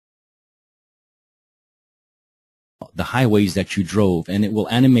the highways that you drove, and it will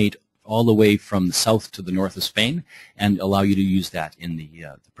animate all the way from the south to the north of Spain and allow you to use that in the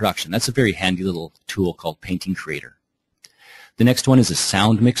production. That's a very handy little tool called Painting Creator. The next one is a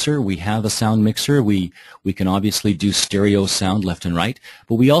sound mixer. We have a sound mixer. We can obviously do stereo sound left and right,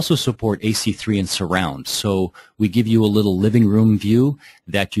 but we also support AC3 and surround. So we give you a little living room view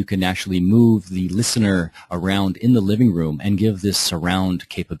that you can actually move the listener around in the living room and give this surround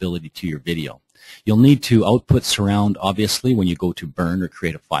capability to your video. You'll need to output surround, obviously, when you go to burn or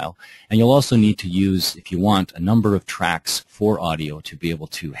create a file. And you'll also need to use, if you want, a number of tracks for audio to be able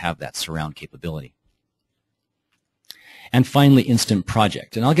to have that surround capability. And finally, Instant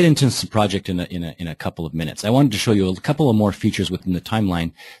Project. And I'll get into Instant Project in a couple of minutes. I wanted to show you a couple of more features within the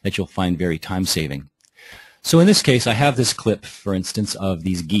timeline that you'll find very time-saving. So in this case, I have this clip, for instance, of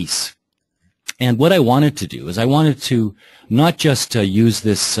these geese. And what I wanted to do is I wanted to not just use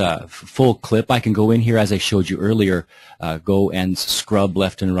this full clip. I can go in here, as I showed you earlier, go and scrub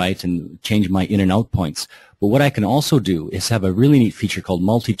left and right and change my in and out points. But what I can also do is have a really neat feature called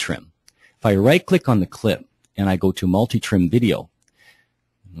multi-trim. If I right-click on the clip and I go to multi-trim video,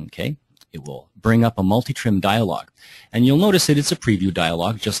 okay, it will bring up a multi-trim dialog. And you'll notice that it's a preview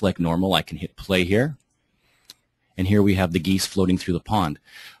dialog, just like normal. I can hit play here. And here we have the geese floating through the pond.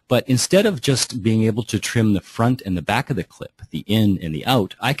 But instead of just being able to trim the front and the back of the clip, the in and the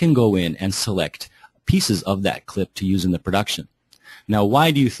out, I can go in and select pieces of that clip to use in the production. Now,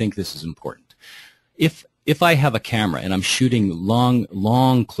 why do you think this is important? If I have a camera and I'm shooting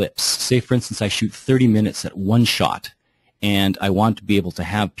long clips, say for instance I shoot 30 minutes at one shot, and I want to be able to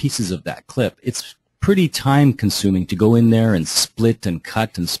have pieces of that clip, it's pretty time consuming to go in there and split and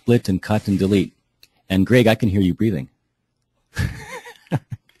cut and split and cut and delete. And Greg, I can hear you breathing.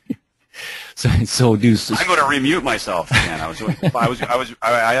 So do. I'm going to remute myself again. I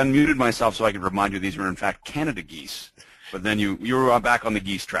unmuted myself so I could remind you these were in fact Canada geese, but then you were back on the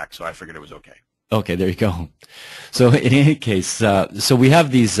geese track, so I figured it was okay. Okay, there you go. So in any case, so we have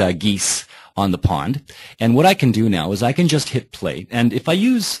these geese on the pond, and what I can do now is I can just hit play, and if I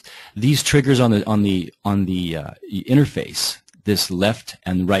use these triggers on the interface, this left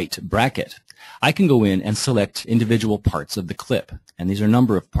and right bracket, I can go in and select individual parts of the clip, and these are a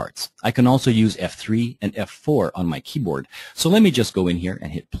number of parts. I can also use F3 and F4 on my keyboard. So let me just go in here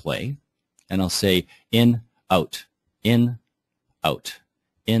and hit play, and I'll say in, out, in, out,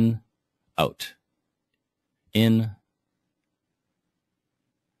 in, out, in,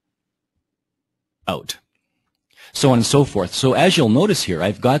 out, so on and so forth. So as you'll notice here,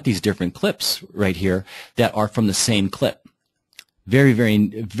 I've got these different clips right here that are from the same clip. Very,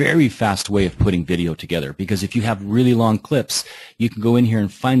 very fast way of putting video together, because if you have really long clips, you can go in here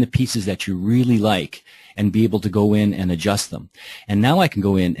and find the pieces that you really like and be able to go in and adjust them. And now I can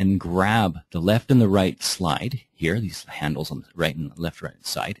go in and grab the left and the right slide here, these handles on the right and left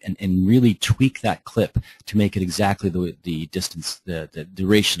side, and really tweak that clip to make it exactly the distance, the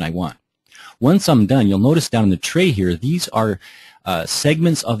duration I want. Once I'm done, you'll notice down in the tray here, these are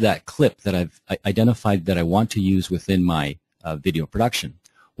segments of that clip that I've identified that I want to use within my video production.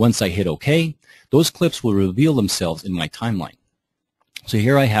 Once I hit OK, those clips will reveal themselves in my timeline. So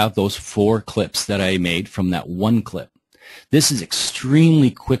here I have those 4 clips that I made from that one clip. This is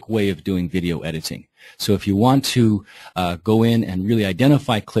extremely quick way of doing video editing. So if you want to go in and really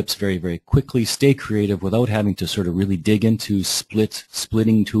identify clips very, very quickly, stay creative without having to sort of really dig into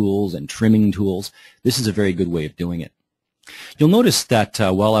splitting tools and trimming tools, this is a very good way of doing it. You'll notice that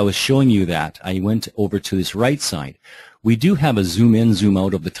while I was showing you that, I went over to this right side. We do have a zoom in, zoom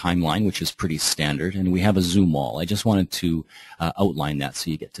out of the timeline, which is pretty standard, and we have a zoom all. I just wanted to outline that so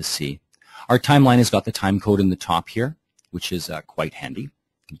you get to see. Our timeline has got the time code in the top here, which is quite handy.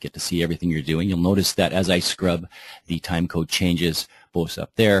 You get to see everything you're doing. You'll notice that as I scrub, the time code changes both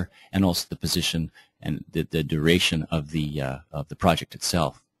up there and also the position and the duration of the project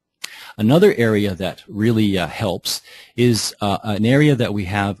itself. Another area that really helps is an area that we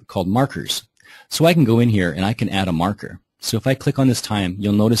have called markers. So I can go in here and I can add a marker. So if I click on this time,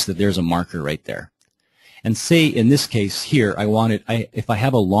 you'll notice that there's a marker right there. And say in this case here, if I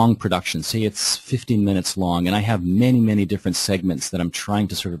have a long production, say it's 15 minutes long, and I have many different segments that I'm trying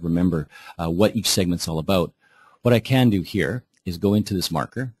to sort of remember what each segment's all about, what I can do here is go into this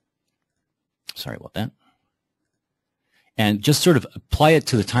marker. Sorry about that. And just sort of apply it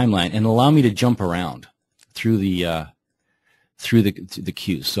to the timeline and allow me to jump around through the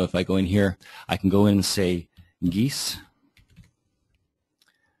cues. So if I go in here, I can go in and say geese.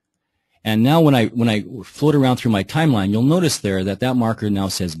 And now when I float around through my timeline, you'll notice there that that marker now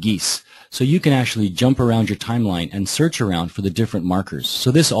says geese. So you can actually jump around your timeline and search around for the different markers.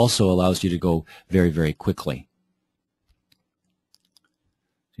 So this also allows you to go very, very quickly.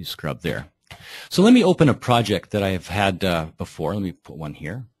 You scrub there. So let me open a project that I've had before. Let me put one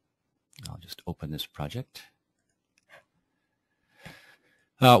here. I'll just open this project.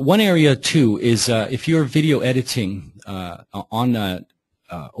 One area, too, is if you're video editing on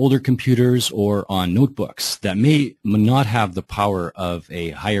older computers or on notebooks that may not have the power of a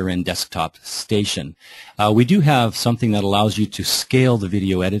higher-end desktop station, we do have something that allows you to scale the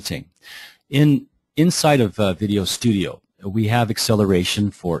video editing. Inside of VideoStudio, we have acceleration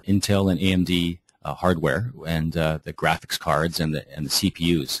for Intel and AMD hardware and the graphics cards and the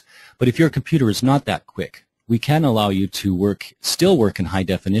CPUs. But if your computer is not that quick, we can allow you to still work in high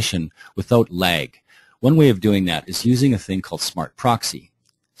definition without lag. One way of doing that is using a thing called Smart Proxy.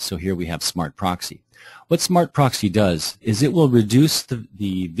 So here we have Smart Proxy. What Smart Proxy does is it will reduce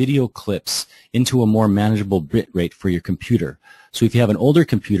the video clips into a more manageable bit rate for your computer. So if you have an older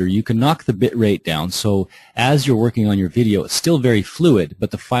computer, you can knock the bit rate down so as you're working on your video, it's still very fluid,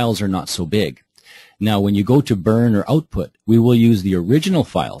 but the files are not so big. Now, when you go to burn or output, we will use the original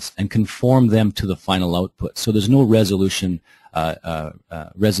files and conform them to the final output. So there's no resolution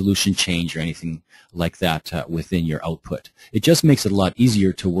change or anything like that within your output. It just makes it a lot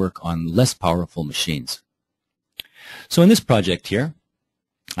easier to work on less powerful machines. So in this project here,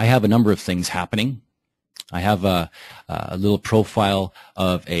 I have a number of things happening. I have a little profile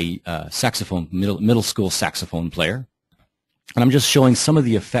of a saxophone, middle school saxophone player. And I'm just showing some of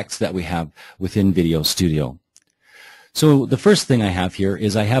the effects that we have within VideoStudio. So the first thing I have here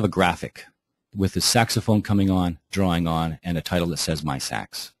is I have a graphic with the saxophone coming on, drawing on, and a title that says My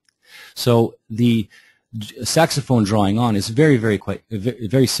Sax. So the saxophone drawing on is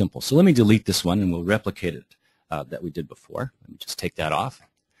very simple. So let me delete this one and we'll replicate it that we did before. Let me just take that off.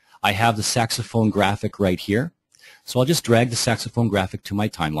 I have the saxophone graphic right here. So I'll just drag the saxophone graphic to my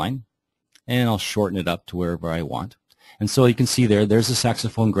timeline and I'll shorten it up to wherever I want. And so you can see there's a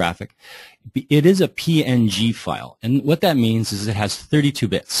saxophone graphic. It is a PNG file. And what that means is it has 32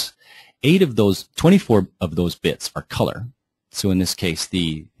 bits. 24 of those bits are color. So in this case,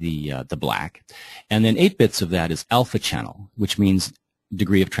 the black. And then 8 bits of that is alpha channel, which means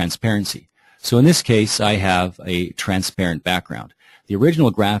degree of transparency. So in this case, I have a transparent background. The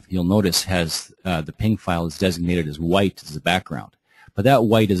original graph, you'll notice, has the ping file is designated as white as the background. But that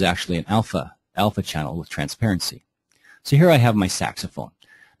white is actually an alpha channel with transparency. So here I have my saxophone.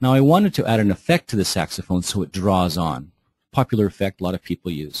 Now I wanted to add an effect to the saxophone so it draws on. Popular effect a lot of people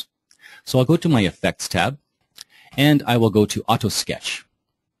use. So I'll go to my Effects tab, and I will go to Auto Sketch,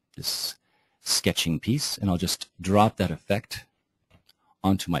 this sketching piece, and I'll just drop that effect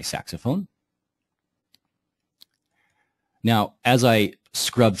onto my saxophone. Now, as I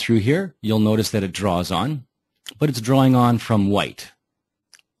scrub through here, you'll notice that it draws on, but it's drawing on from white,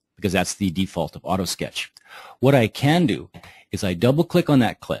 because that's the default of Auto Sketch. What I can do is I double-click on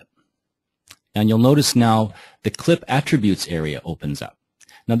that clip, and you'll notice now the Clip Attributes area opens up.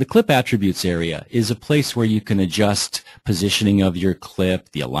 Now, the Clip Attributes area is a place where you can adjust positioning of your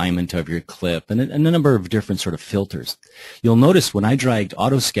clip, the alignment of your clip, and a number of different sort of filters. You'll notice when I dragged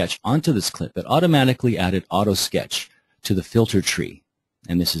Auto Sketch onto this clip, it automatically added Auto Sketch to the filter tree,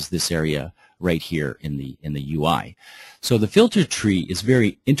 and this is this area right here in the UI. So the filter tree is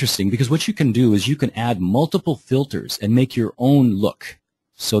very interesting because what you can do is you can add multiple filters and make your own look.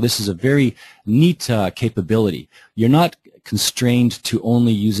 So this is a very neat capability. You're not constrained to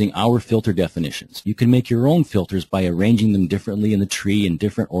only using our filter definitions. You can make your own filters by arranging them differently in the tree in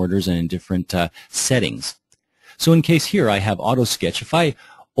different orders and in different settings. So in case here I have Auto Sketch, if I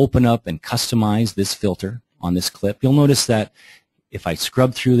open up and customize this filter on this clip, you'll notice that if I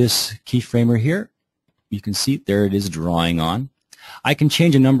scrub through this keyframer here, you can see there it is drawing on. I can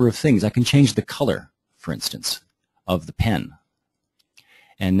change a number of things. I can change the color, for instance, of the pen.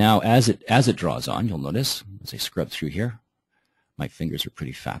 And now as it draws on, you'll notice, as I scrub through here, my fingers are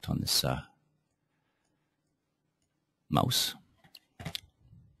pretty fat on this mouse.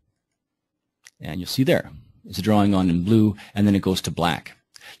 And you'll see there, it's drawing on in blue, and then it goes to black.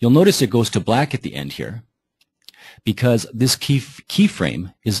 You'll notice it goes to black at the end here, because this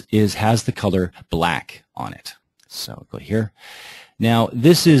keyframe has the color black on it. So go here. Now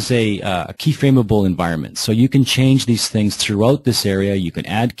this is a keyframeable environment, so you can change these things throughout this area. You can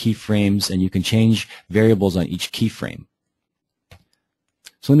add keyframes and you can change variables on each keyframe.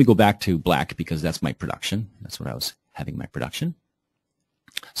 So let me go back to black because that's my production. That's what I was having my production.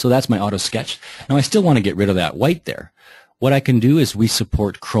 So that's my Auto Sketch. Now I still want to get rid of that white there. What I can do is we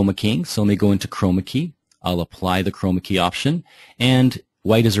support chroma keying, so let me go into chroma key. I'll apply the chroma key option, and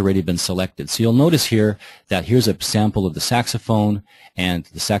white has already been selected. So you'll notice here that here's a sample of the saxophone, and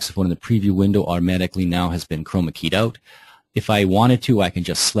the saxophone in the preview window automatically now has been chroma keyed out. If I wanted to, I can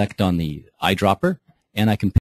just select on the eyedropper, and I can